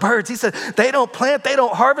 Look at the birds. He said, they don't plant, they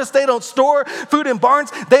don't harvest, they don't store food in barns,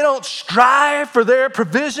 they don't strive for their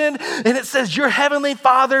provision. And it says, your heavenly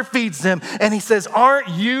Father feeds them. And he says, aren't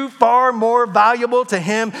you far more valuable to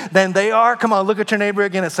him than they are? Come on, look at your neighbor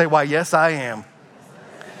again and say, why, yes, I am.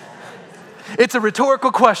 It's a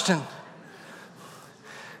rhetorical question.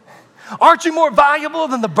 Aren't you more valuable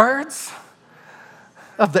than the birds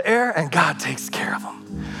of the air? And God takes care of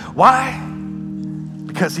them. Why?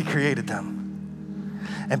 Because he created them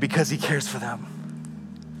and because he cares for them.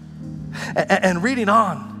 And reading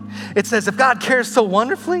on, it says, if God cares so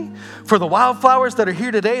wonderfully for the wildflowers that are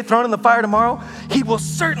here today, thrown in the fire tomorrow, he will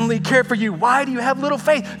certainly care for you. Why do you have little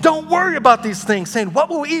faith? Don't worry about these things, saying, what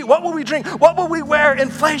will we eat? What will we drink? What will we wear?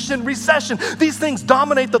 Inflation, recession. These things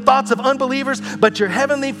dominate the thoughts of unbelievers, but your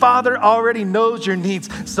heavenly Father already knows your needs.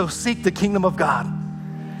 So seek the kingdom of God.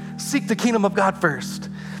 Seek the kingdom of God first.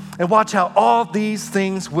 And watch how all these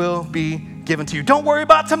things will be given to you. Don't worry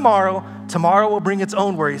about tomorrow. Tomorrow will bring its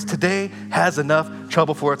own worries. Today has enough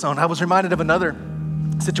trouble for its own. I was reminded of another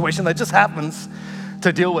situation that just happens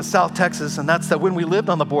to deal with South Texas, and that's that when we lived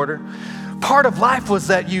on the border, part of life was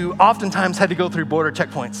that you oftentimes had to go through border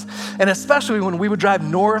checkpoints. And especially when we would drive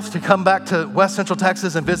north to come back to West Central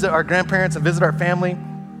Texas and visit our grandparents and visit our family,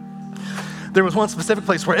 there was one specific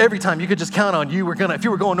place where every time you could just count on if you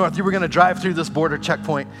were going north, you were gonna drive through this border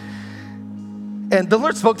checkpoint. And the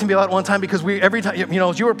Lord spoke to me about it one time because every time,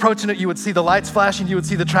 as you were approaching it, you would see the lights flashing, you would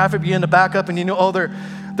see the traffic begin to back up, and you knew, oh, they're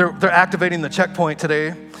activating the checkpoint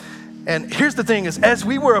today. And here's the thing is, as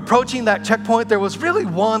we were approaching that checkpoint, there was really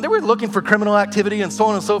they were looking for criminal activity and so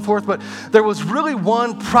on and so forth, but there was really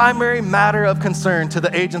one primary matter of concern to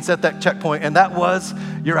the agents at that checkpoint, and that was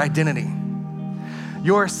your identity,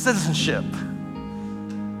 your citizenship.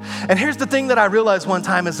 And here's the thing that I realized one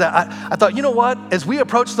time is that I thought, you know what? As we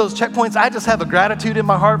approach those checkpoints, I just have a gratitude in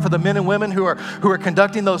my heart for the men and women who are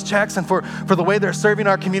conducting those checks and for the way they're serving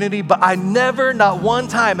our community. But I never, not one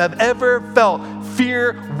time, have ever felt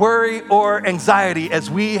fear, worry, or anxiety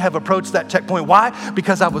as we have approached that checkpoint. Why?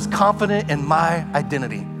 Because I was confident in my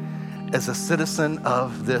identity as a citizen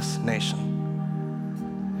of this nation.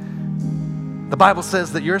 The Bible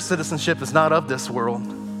says that your citizenship is not of this world,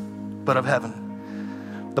 but of heaven.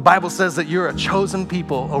 The Bible says that you're a chosen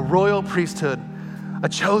people, a royal priesthood, a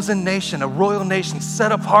chosen nation, a royal nation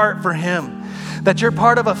set apart for him. That you're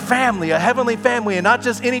part of a family, a heavenly family, and not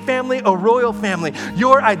just any family, a royal family.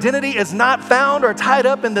 Your identity is not found or tied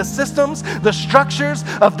up in the systems, the structures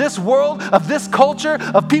of this world, of this culture,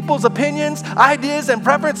 of people's opinions, ideas, and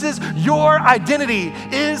preferences. Your identity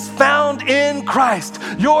is found in Christ.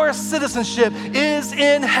 Your citizenship is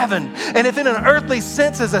in heaven. And if in an earthly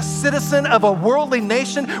sense, as a citizen of a worldly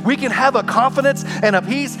nation, we can have a confidence and a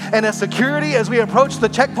peace and a security as we approach the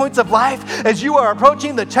checkpoints of life, as you are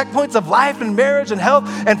approaching the checkpoints of life and marriage and health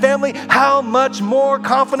and family, how much more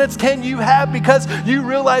confidence can you have because you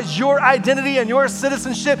realize your identity and your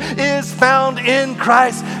citizenship is found in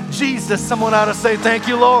Christ Jesus? Someone ought to say, thank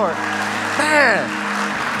you, Lord. Man.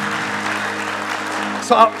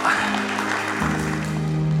 So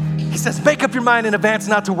he says, make up your mind in advance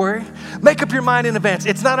not to worry. Make up your mind in advance.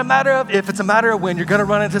 It's not a matter of if, it's a matter of when. You're gonna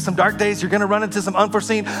run into some dark days. You're gonna run into some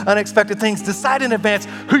unforeseen, unexpected things. Decide in advance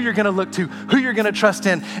who you're gonna look to, who you're gonna trust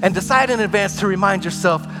in, and decide in advance to remind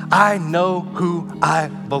yourself, I know who I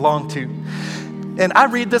belong to. And I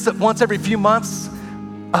read this once every few months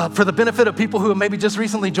for the benefit of people who have maybe just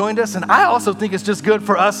recently joined us. And I also think it's just good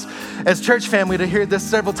for us as church family to hear this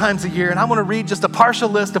several times a year. And I want to read just a partial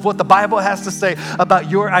list of what the Bible has to say about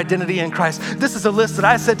your identity in Christ. This is a list that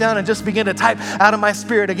I sat down and just began to type out of my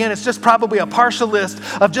spirit. Again, it's just probably a partial list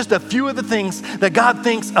of just a few of the things that God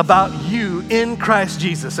thinks about you in Christ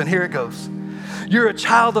Jesus. And here it goes. You're a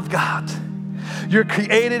child of God. You're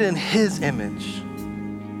created in his image.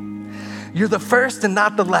 You're the first and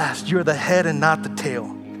not the last. You're the head and not the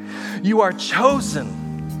tail. You are chosen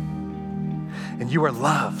and you are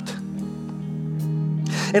loved.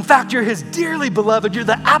 In fact, you're his dearly beloved. You're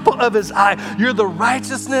the apple of his eye. You're the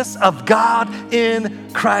righteousness of God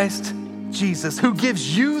in Christ Jesus, who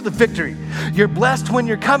gives you the victory. You're blessed when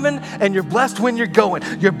you're coming and you're blessed when you're going.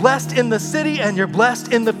 You're blessed in the city and you're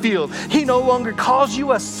blessed in the field. He no longer calls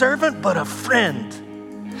you a servant, but a friend.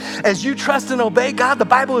 As you trust and obey God, the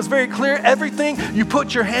Bible is very clear. Everything you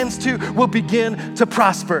put your hands to will begin to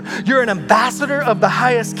prosper. You're an ambassador of the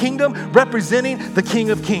highest kingdom, representing the King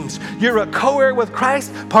of Kings. You're a co-heir with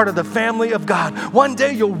Christ, part of the family of God. One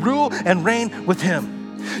day you'll rule and reign with him.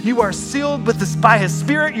 You are sealed by his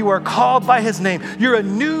Spirit. You are called by his name. You're a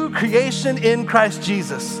new creation in Christ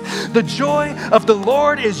Jesus. The joy of the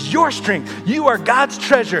Lord is your strength. You are God's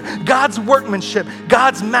treasure, God's workmanship,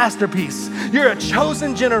 God's masterpiece. You're a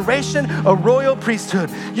chosen generation, a royal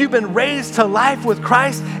priesthood. You've been raised to life with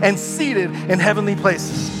Christ and seated in heavenly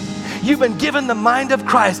places. You've been given the mind of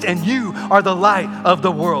Christ, and you are the light of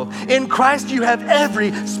the world. In Christ, you have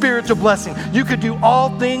every spiritual blessing. You could do all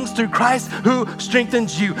things through Christ who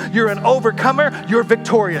strengthens you. You're an overcomer. You're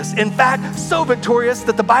victorious. In fact, so victorious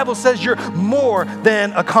that the Bible says you're more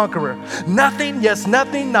than a conqueror. Nothing, yes,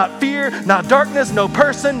 nothing, not fear, not darkness, no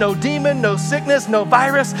person, no demon, no sickness, no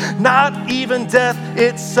virus, not even death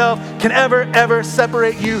itself can ever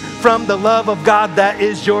separate you from the love of God that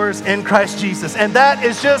is yours in Christ Jesus. And that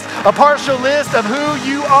is just a partial list of who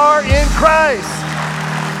you are in Christ.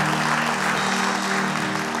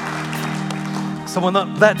 So when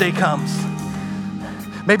that day comes,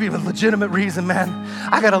 maybe a legitimate reason, man,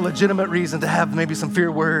 I got a legitimate reason to have maybe some fear,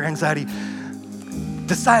 worry, or anxiety.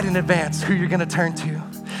 Decide in advance who you're gonna turn to.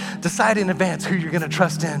 Decide in advance who you're gonna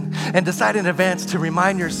trust in, and decide in advance to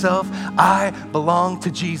remind yourself, I belong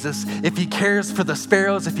to Jesus. If he cares for the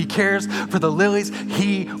sparrows, if he cares for the lilies,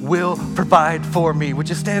 he will provide for me. Would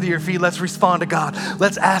you stand to your feet? Let's respond to God.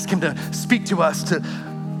 Let's ask him to speak to us, to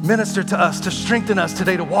minister to us, to strengthen us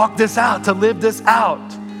today, to walk this out, to live this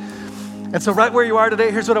out. And so right where you are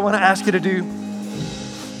today, here's what I wanna ask you to do.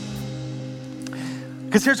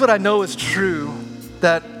 Because here's what I know is true,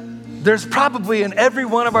 that there's probably in every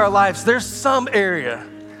one of our lives, there's some area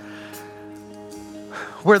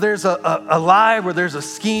where there's a lie, where there's a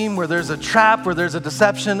scheme, where there's a trap, where there's a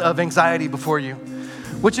deception of anxiety before you.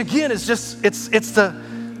 Which again is just, it's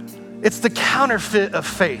the counterfeit of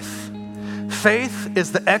faith. Faith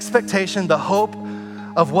is the expectation, the hope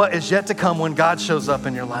of what is yet to come when God shows up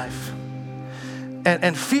in your life.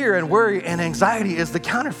 And fear and worry and anxiety is the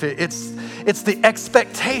counterfeit. It's the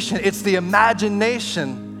expectation, it's the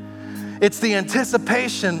imagination. It's the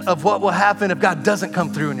anticipation of what will happen if God doesn't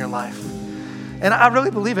come through in your life. And I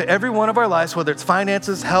really believe it. Every one of our lives, whether it's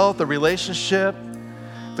finances, health, a relationship,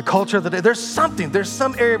 the culture of the day, there's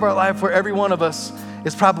some area of our life where every one of us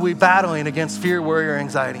is probably battling against fear, worry, or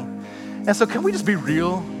anxiety. And so can we just be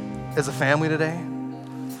real as a family today?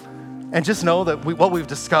 And just know that what we've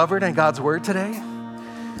discovered in God's word today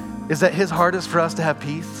is that his heart is for us to have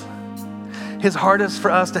peace. His heart is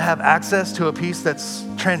for us to have access to a peace that's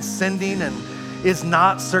transcending and is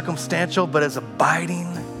not circumstantial, but is abiding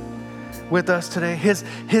with us today.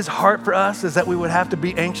 His heart for us is that we would have to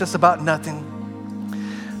be anxious about nothing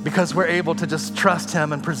because we're able to just trust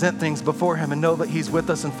him and present things before him and know that he's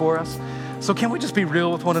with us and for us. So can we just be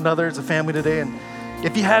real with one another as a family today? And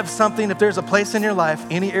if you have something, if there's a place in your life,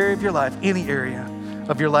 any area of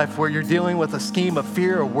your life where you're dealing with a scheme of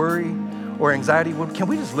fear or worry, or anxiety, can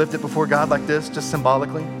we just lift it before God like this, just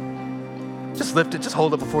symbolically? Just lift it, just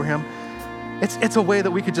hold it before him. It's a way that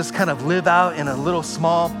we could just kind of live out in a little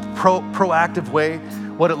small, proactive way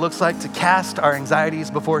what it looks like to cast our anxieties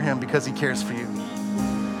before him because he cares for you.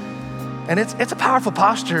 And it's a powerful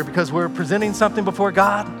posture because we're presenting something before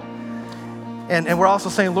God. And we're also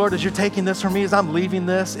saying, Lord, as you're taking this from me, as I'm leaving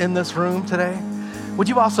this in this room today, would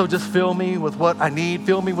you also just fill me with what I need?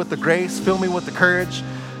 Fill me with the grace, fill me with the courage,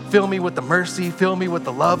 fill me with the mercy, fill me with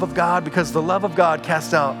the love of God, because the love of God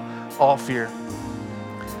casts out all fear.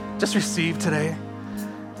 Just receive today.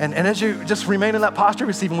 And as you just remain in that posture of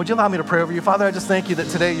receiving, would you allow me to pray over you? Father, I just thank you that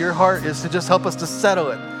today your heart is to just help us to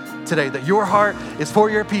settle it today, that your heart is for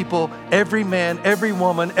your people, every man, every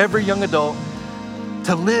woman, every young adult,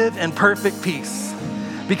 to live in perfect peace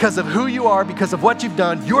because of who you are, because of what you've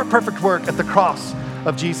done, your perfect work at the cross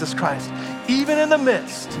of Jesus Christ. Even in the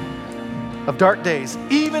midst of dark days,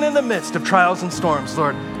 even in the midst of trials and storms,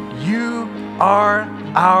 Lord, you are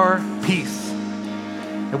our peace.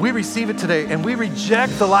 And we receive it today, and we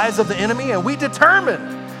reject the lies of the enemy, and we determine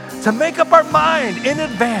to make up our mind in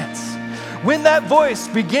advance. When that voice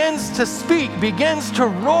begins to speak, begins to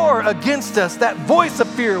roar against us, that voice of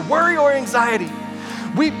fear, worry, or anxiety,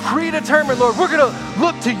 we predetermine, Lord, we're gonna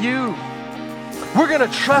look to you. We're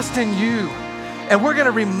gonna trust in you. And we're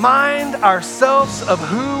gonna remind ourselves of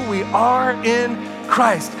who we are in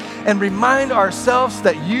Christ. and remind ourselves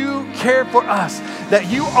that you care for us, that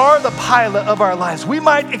you are the pilot of our lives. We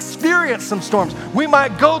might experience some storms. We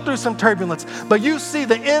might go through some turbulence, but you see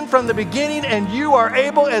the end from the beginning, and you are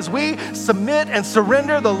able, as we submit and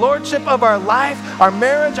surrender the lordship of our life, our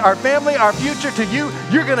marriage, our family, our future to you,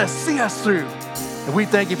 you're going to see us through. And we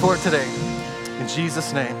thank you for it today. In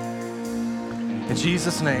Jesus' name. In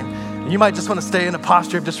Jesus' name. And you might just want to stay in a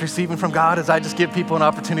posture of just receiving from God as I just give people an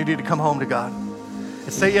opportunity to come home to God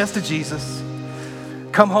and say yes to Jesus.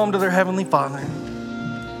 Come home to their Heavenly Father.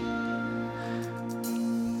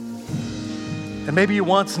 And maybe you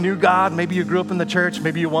once knew God, maybe you grew up in the church,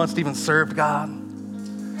 maybe you once even served God.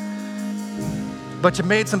 But you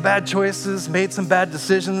made some bad choices, made some bad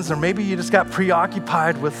decisions, or maybe you just got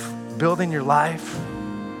preoccupied with building your life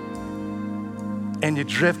and you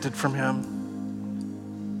drifted from Him.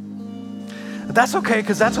 But that's okay,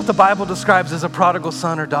 because that's what the Bible describes as a prodigal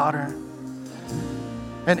son or daughter.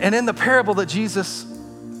 And in the parable that Jesus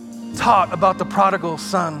taught about the prodigal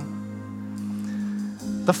son,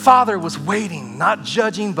 the father was waiting, not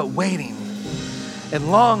judging, but waiting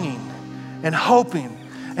and longing and hoping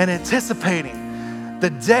and anticipating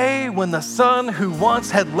the day when the son who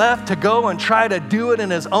once had left to go and try to do it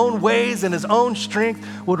in his own ways and his own strength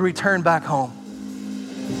would return back home.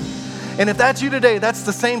 And if that's you today, that's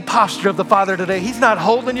the same posture of the Father today. He's not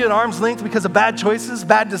holding you at arm's length because of bad choices,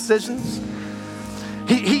 bad decisions.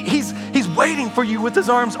 He's waiting for you with his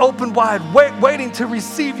arms open wide, waiting to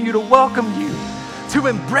receive you, to welcome you, to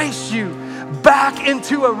embrace you back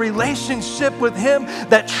into a relationship with him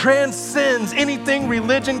that transcends anything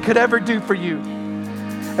religion could ever do for you.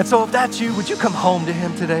 And so if that's you, would you come home to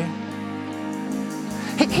him today?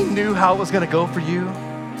 He knew how it was going to go for you.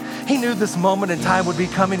 He knew this moment in time would be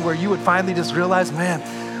coming where you would finally just realize, man,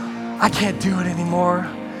 I can't do it anymore.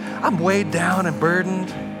 I'm weighed down and burdened.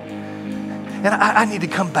 And I need to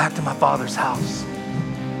come back to my Father's house.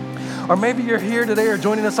 Or maybe you're here today or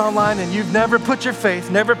joining us online and you've never put your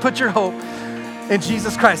faith, never put your hope in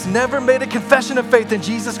Jesus Christ, never made a confession of faith in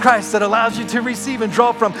Jesus Christ that allows you to receive and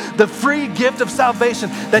draw from the free gift of salvation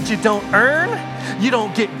that you don't earn, you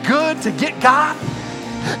don't get good to get God.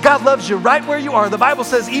 God loves you right where you are. The Bible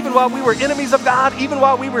says even while we were enemies of God, even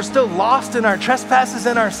while we were still lost in our trespasses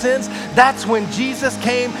and our sins, that's when Jesus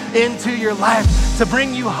came into your life to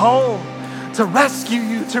bring you home, to rescue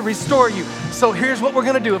you, to restore you. So here's what we're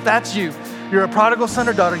going to do. If that's you, you're a prodigal son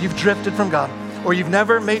or daughter, you've drifted from God, or you've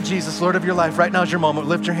never made Jesus Lord of your life, right now is your moment.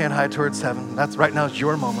 Lift your hand high towards heaven. That's right now is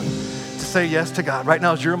your moment to say yes to God. Right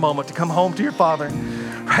now is your moment to come home to your Father.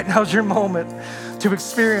 Right now is your moment to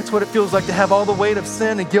experience what it feels like to have all the weight of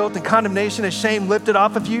sin and guilt and condemnation and shame lifted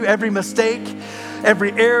off of you. Every mistake,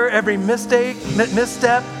 every error, every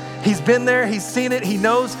misstep, he's been there, he's seen it, he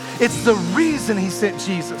knows. It's the reason he sent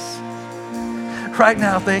Jesus. Right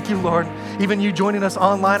now, thank you, Lord. Even you joining us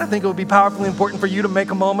online, I think it would be powerfully important for you to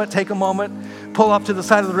make a moment, take a moment, pull off to the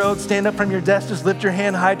side of the road, stand up from your desk, just lift your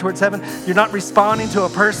hand high towards heaven. You're not responding to a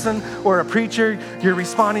person or a preacher, you're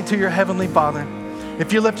responding to your Heavenly Father.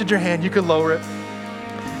 If you lifted your hand, you could lower it.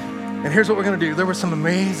 And here's what we're going to do. There were some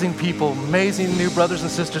amazing people, amazing new brothers and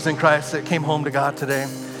sisters in Christ that came home to God today.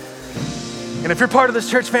 And if you're part of this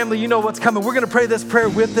church family, you know what's coming. We're going to pray this prayer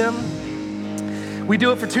with them. We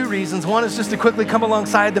do it for two reasons. One is just to quickly come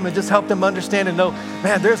alongside them and just help them understand and know,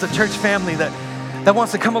 man, there's a church family that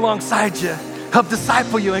wants to come alongside you, help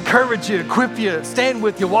disciple you, encourage you, equip you, stand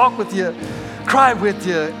with you, walk with you, cry with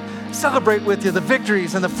you, celebrate with you the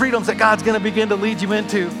victories and the freedoms that God's going to begin to lead you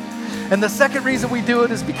into. And the second reason we do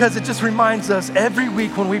it is because it just reminds us every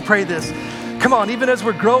week when we pray this, come on, even as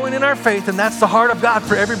we're growing in our faith, and that's the heart of God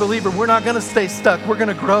for every believer, we're not going to stay stuck. We're going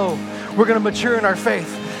to grow. We're going to mature in our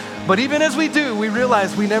faith. But even as we do, we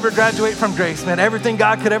realize we never graduate from grace, man. Everything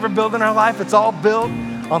God could ever build in our life, it's all built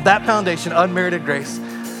on that foundation, unmerited grace.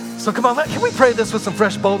 So come on, can we pray this with some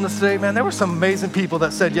fresh boldness today, man? There were some amazing people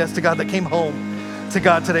that said yes to God, that came home to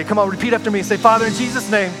God today. Come on, repeat after me. Say, Father, in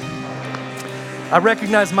Jesus' name, I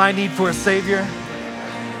recognize my need for a Savior,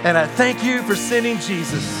 and I thank you for sending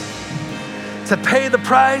Jesus to pay the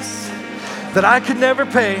price that I could never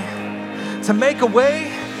pay, to make a way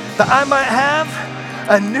that I might have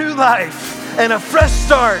a new life and a fresh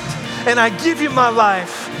start. And I give you my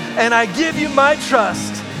life, and I give you my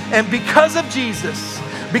trust. And because of Jesus,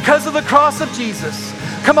 because of the cross of Jesus,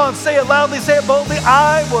 come on, say it loudly, say it boldly,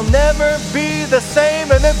 I will never be the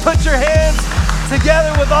same. And then put your hands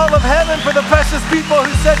together with all of heaven for the precious people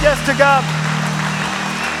who said yes to God.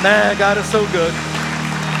 Man, God is so good.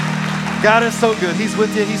 God is so good. He's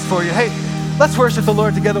with you, he's for you. Hey, let's worship the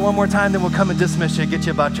Lord together one more time, then we'll come and dismiss you, get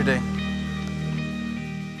you about your day.